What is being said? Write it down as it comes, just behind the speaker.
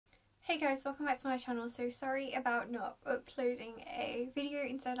Hey guys, welcome back to my channel. So sorry about not uploading a video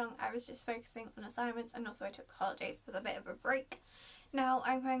in so long. I was just focusing on assignments and also I took holidays with a bit of a break. Now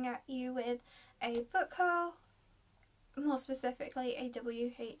I'm coming at you with a book haul, more specifically a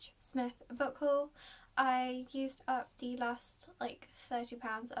WHSmith book haul. I used up the last like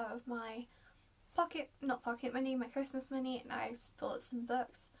 £30 of my not pocket money, my Christmas money, and I bought some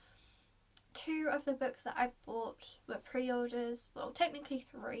books. Two of the books that I bought were pre-orders, well technically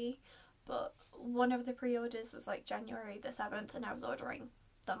three, but one of the pre-orders was like January the 7th and I was ordering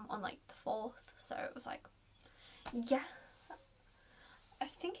them on like the 4th, so it was like, yeah, I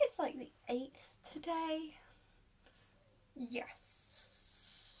think it's like the 8th today.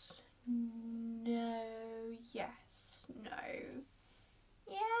 Yes, no, yes, no,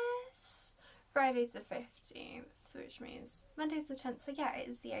 yes, Friday's the 15th, which means Monday's the 10th, so yeah, it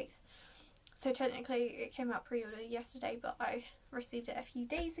is the 8th. So technically it came out pre-order yesterday, but I received it a few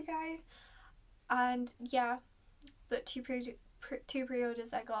days ago. And yeah, but two pre-orders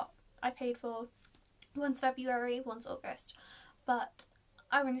I paid for. One's February, one's August. But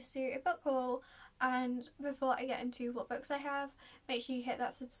I wanted to do a book haul, and before I get into what books I have, make sure you hit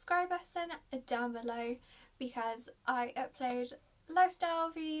that subscribe button down below, because I upload lifestyle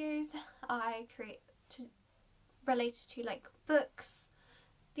videos I create related to like books,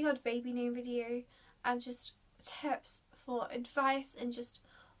 the odd baby name video, and just tips for advice and just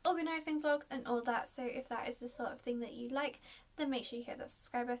organising vlogs and all that. So if that is the sort of thing that you like, then make sure you hit that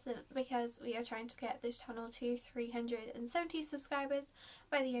subscribe button, because we are trying to get this channel to 370 subscribers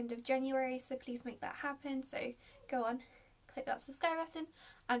by the end of January, so please make that happen. So go on, click that subscribe button,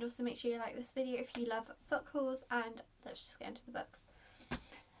 and also make sure you like this video if you love book hauls, and let's just get into the books.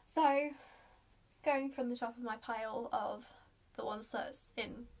 So going from the top of my pile of the ones that's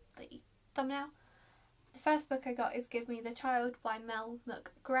in the thumbnail, the first book I got is Give Me the Child by Mel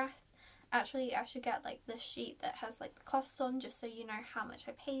McGrath. Actually, I should get like the sheet that has like the costs on, just so you know how much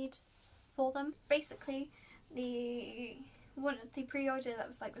I paid for them. Basically, the pre-order that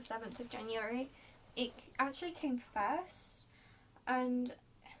was like the 7th of January, it actually came first, and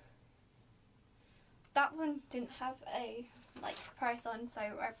that one didn't have a like price on, so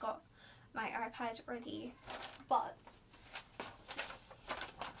I've got my iPad ready. But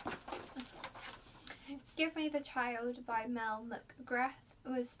Give Me the Child by Mel McGrath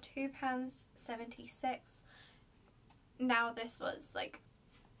was £2.76. Now this was like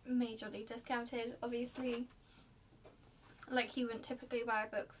majorly discounted, obviously. Like you wouldn't typically buy a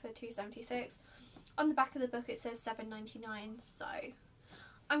book for £2.76. On the back of the book it says £7.99, so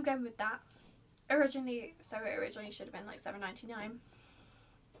I'm going with that. It originally should have been like £7.99.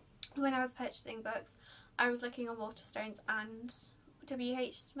 When I was purchasing books, I was looking on Waterstones and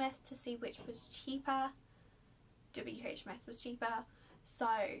WHSmith to see which was cheaper. WHSmith was cheaper, so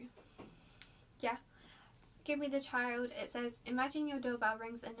yeah. Give Me the Child, it says, imagine your doorbell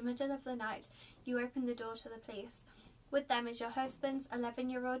rings in the middle of the night. You open the door to the police. With them is your husband's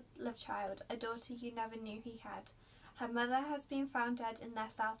 11-year-old love child, a daughter you never knew he had. Her mother has been found dead in their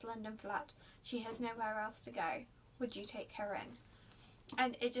South London flat. She has nowhere else to go. Would you take her in?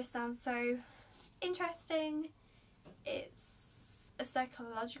 And it just sounds so interesting. It's a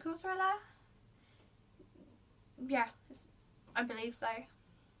psychological thriller. Yeah, I believe so.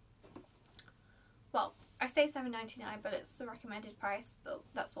 Well, I say £7.99, but it's the recommended price, but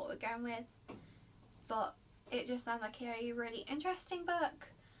that's what we're going with. But it just sounds like a really interesting book.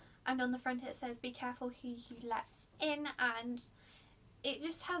 And on the front it says, be careful who you let in, and it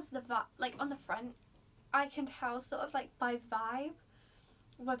just has the vibe. Like on the front, I can tell sort of like by vibe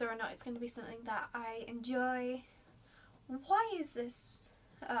whether or not it's going to be something that I enjoy. Why is this?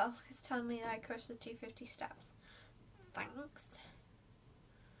 Oh, it's telling me that I crushed the 250 steps. Thanks.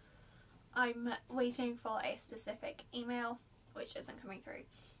 I'm waiting for a specific email, which isn't coming through.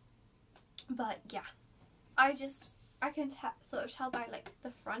 But yeah, I can sort of tell by like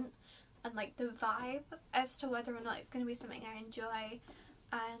the front and like the vibe as to whether or not it's going to be something I enjoy.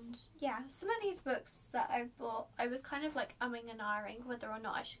 And yeah, some of these books that I've bought, I was kind of like umming and ahhing whether or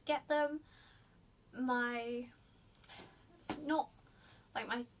not I should get them. My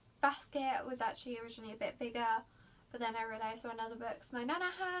basket was actually originally a bit bigger, but then I realised one of the books my nana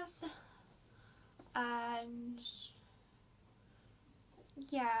has, and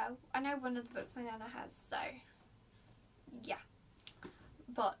yeah, I know one of the books my nana has, so yeah.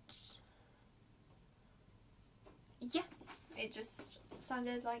 But yeah, it just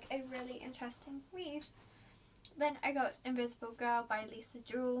sounded like a really interesting read. Then I got Invisible Girl by Lisa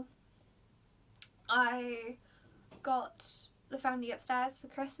Jewell. I got The Family Upstairs for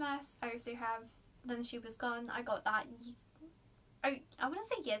Christmas. I also have Then She Was Gone. I got that I want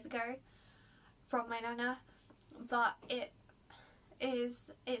to say years ago, from my nana, but it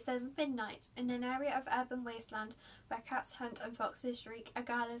says midnight in an area of urban wasteland where cats hunt and foxes shriek, a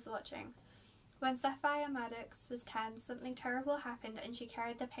girl is watching. When Sapphire Maddox was 10, something terrible happened and she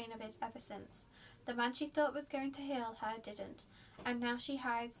carried the pain of it ever since. The man she thought was going to heal her didn't, and now she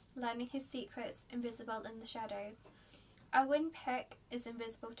hides, learning his secrets, invisible in the shadows. Owen Peck is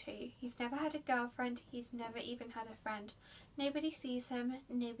invisible too. He's never had a girlfriend, he's never even had a friend. Nobody sees him,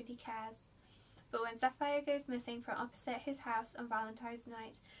 nobody cares. But when Sapphire goes missing from opposite his house on Valentine's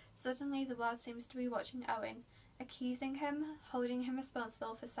night, suddenly the world seems to be watching Owen, accusing him, holding him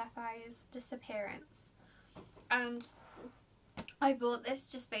responsible for Sapphire's disappearance. And I bought this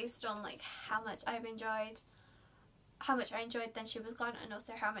just based on like how much I enjoyed Then She Was Gone, and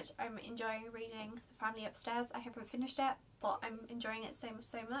also how much I'm enjoying reading The Family Upstairs. I haven't finished it, but I'm enjoying it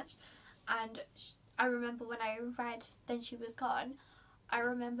so much. And I remember when I read Then She Was Gone, I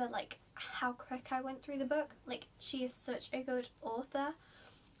remember like how quick I went through the book. Like, she is such a good author,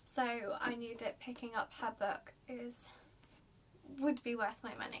 so I knew that picking up her book would be worth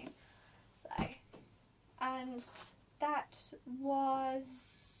my money. So, and that was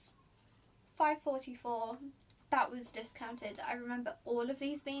 $5.44. That was discounted. I remember all of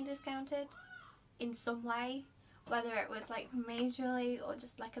these being discounted in some way, whether it was like majorly or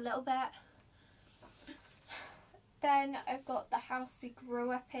just like a little bit. Then I've got The House We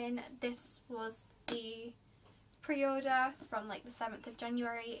Grew Up In. This was the pre-order from like the 7th of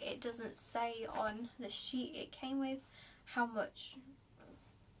January. It doesn't say on the sheet it came with how much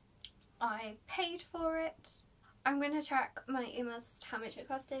I paid for it. I'm going to track my emails as to how much it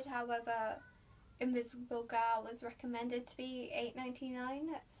costed. However, Invisible Girl was recommended to be $8.99,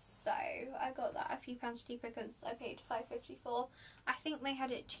 so I got that a few pounds cheaper because I paid $5.54. I think they had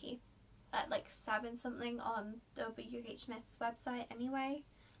it cheap at like 7 something on the WHSmith's website anyway.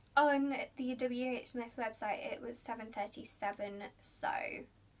 On the WHSmith website it was $7.37, so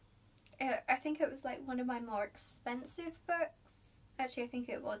I think it was like one of my more expensive books. Actually, I think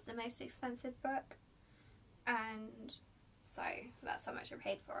it was the most expensive book, and so that's how much I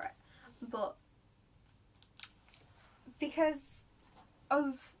paid for it. But because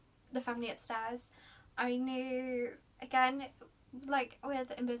of The Family Upstairs, I knew, again, like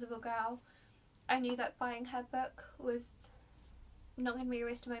with Invisible Girl, I knew that buying her book was not going to be a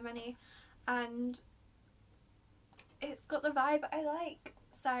waste of my money, and it's got the vibe I like,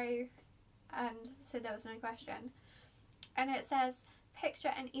 so there was no question. And it says,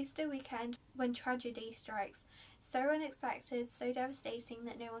 picture an Easter weekend when tragedy strikes, so unexpected, so devastating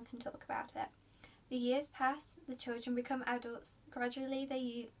that no one can talk about it. The years pass, the children become adults, gradually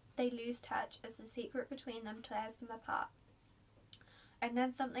they lose touch as the secret between them tears them apart. And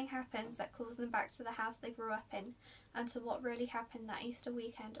then something happens that calls them back to the house they grew up in, and to what really happened that Easter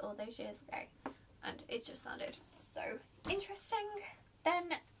weekend all those years ago. And it just sounded so interesting.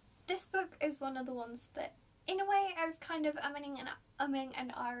 Then this book is one of the ones that, in a way, I was kind of umming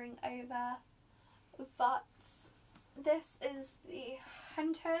and ahhing over, but this is The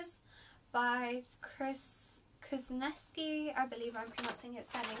Hunters by Chris Kuzneski. I believe I'm pronouncing his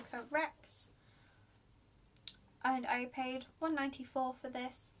surname correct. And I paid $1.94 for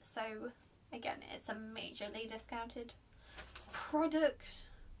this, so again, it's a majorly discounted product.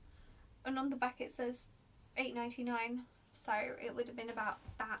 And on the back it says $8.99, so it would have been about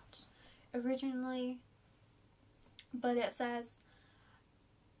that originally. But it says,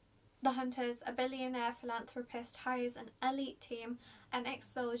 The Hunters, a billionaire philanthropist hires an elite team, an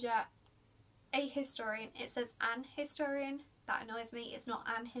ex-soldier, a historian. It says an historian. That annoys me. It's not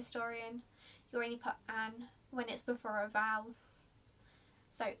an historian. You only put an when it's before a vowel.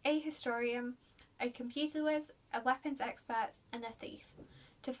 So, a historian, a computer whiz, a weapons expert, and a thief,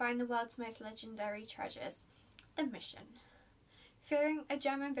 to find the world's most legendary treasures. The mission. Fearing a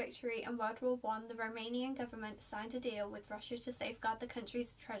German victory in World War I, the Romanian government signed a deal with Russia to safeguard the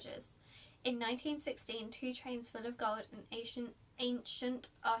country's treasures. In 1916, 2 trains full of gold and ancient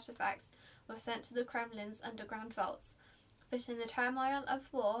artifacts were sent to the Kremlin's underground vaults. But in the turmoil of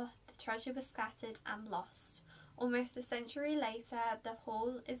war, the treasure was scattered and lost. Almost a century later, the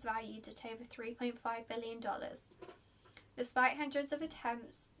haul is valued at over $3.5 billion. Despite hundreds of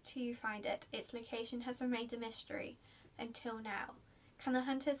attempts to find it, its location has remained a mystery until now. Can the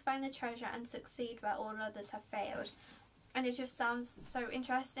hunters find the treasure and succeed where all others have failed? And it just sounds so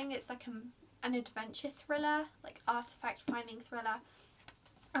interesting. It's like an adventure thriller, like artifact finding thriller.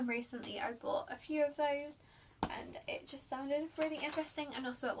 And recently I bought a few of those, and it just sounded really interesting. And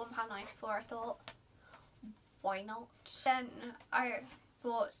also at £1.94, I thought, why not? Then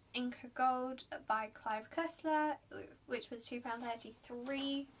bought Inca Gold by Clive Cussler, which was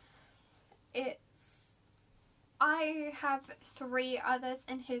 £2.33. I have 3 others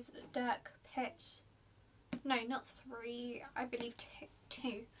in his Dirk Pitt. No, not 3. I believe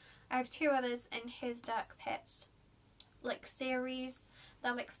 2. I have 2 others in his Dirk Pitt like series.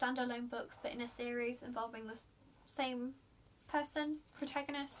 They're like standalone books, but in a series involving the same person,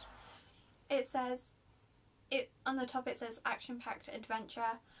 protagonist. It says, on the top it says action-packed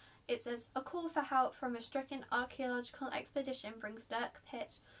adventure. It says, a call for help from a stricken archaeological expedition brings Dirk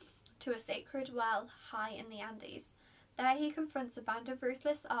Pitt to a sacred well high in the Andes. There he confronts a band of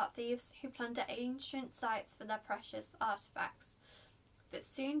ruthless art thieves who plunder ancient sites for their precious artifacts. But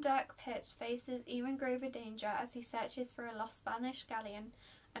soon Dirk Pitt faces even graver danger as he searches for a lost Spanish galleon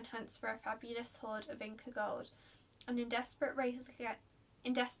and hunts for a fabulous hoard of Inca gold. And in desperate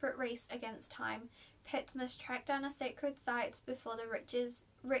race against time, Pitt must track down a sacred site before the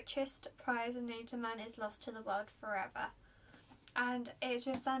richest prize known to man is lost to the world forever. And it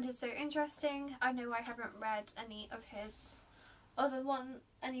just sounded so interesting. I know I haven't read any of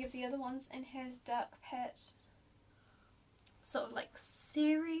the other ones in his Dirk Pitt sort of like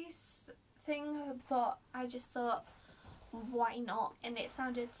series thing, but I just thought, why not? And it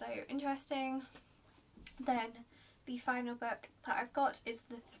sounded so interesting. Then the final book that I've got is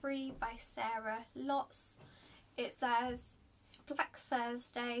The Three by Sarah Lotz. It says, Black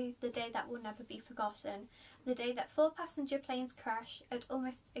Thursday, the day that will never be forgotten. The day that 4 passenger planes crash at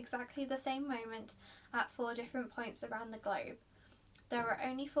almost exactly the same moment at 4 different points around the globe. There are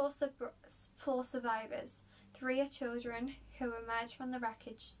only 4 survivors. 3 are children who emerge from the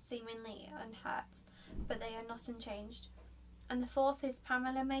wreckage seemingly unhurt, but they are not unchanged. And the 4th is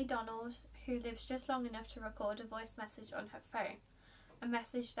Pamela May Donald, who lives just long enough to record a voice message on her phone. A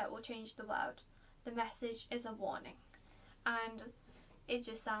message that will change the world. The message is a warning. And it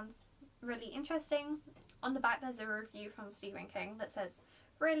just sounds really interesting. On the back there's a review from Stephen King that says,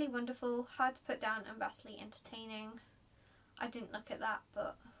 really wonderful, hard to put down and vastly entertaining. I didn't look at that,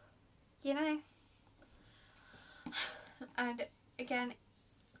 but you know. And again,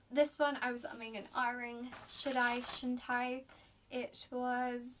 this one I was umming and ahhing, should I, shouldn't I? It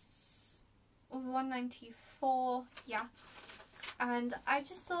was $1.94, yeah. And I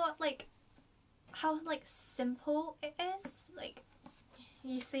just thought, like, how like simple it is. Like,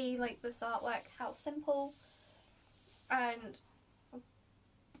 you see like this artwork, how simple, and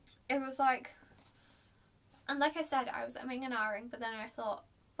it was like, and like I said, I was umming and ahhing, but then I thought,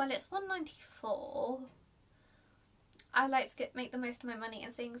 well, it's $1.94. I like to make the most of my money,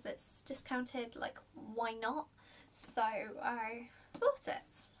 and seeing as it's discounted, like, why not? So I bought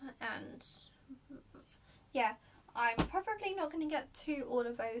it, and yeah, I'm probably not going to get to all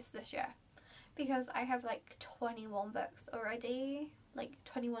of those this year because I have like 21 books already, like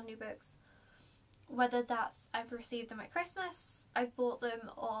 21 new books. Whether that's I've received them at Christmas, I've bought them,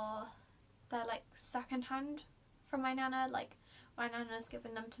 or they're like second hand from my nana, like my nana's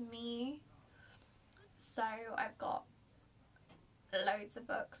given them to me. So I've got loads of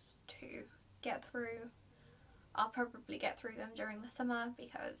books to get through. I'll probably get through them during the summer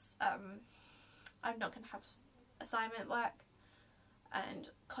because I'm not going to have assignment work and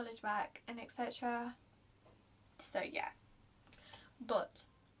college work and etc. So yeah, but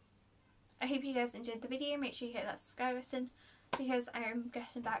I hope you guys enjoyed the video. Make sure you hit that subscribe button because I am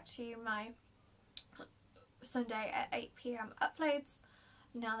getting back to my Sunday at 8 PM uploads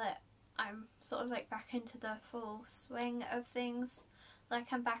now that I'm sort of like back into the full swing of things.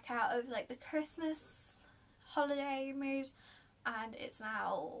 Like, I'm back out of like the Christmas holiday mood, and it's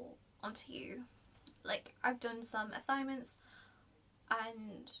now onto you. Like, I've done some assignments,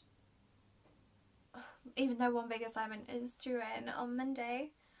 and even though one big assignment is due in on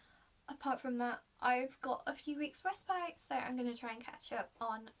Monday, apart from that I've got a few weeks respite, so I'm going to try and catch up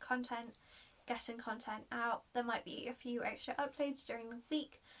on content, getting content out. There might be a few extra uploads during the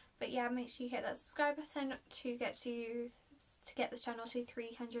week, but yeah, make sure you hit that subscribe button to get this channel to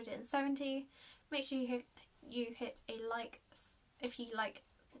 370. Make sure you hit a like if you liked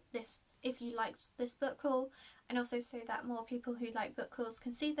this book haul, and also so that more people who like book hauls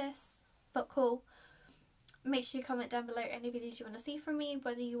can see this book haul. Make sure you comment down below any videos you want to see from me,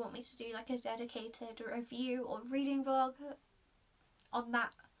 whether you want me to do like a dedicated review or reading vlog on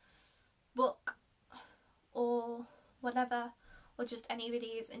that book or whatever, or just any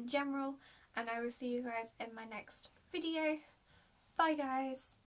videos in general. And I will see you guys in my next video. Bye guys.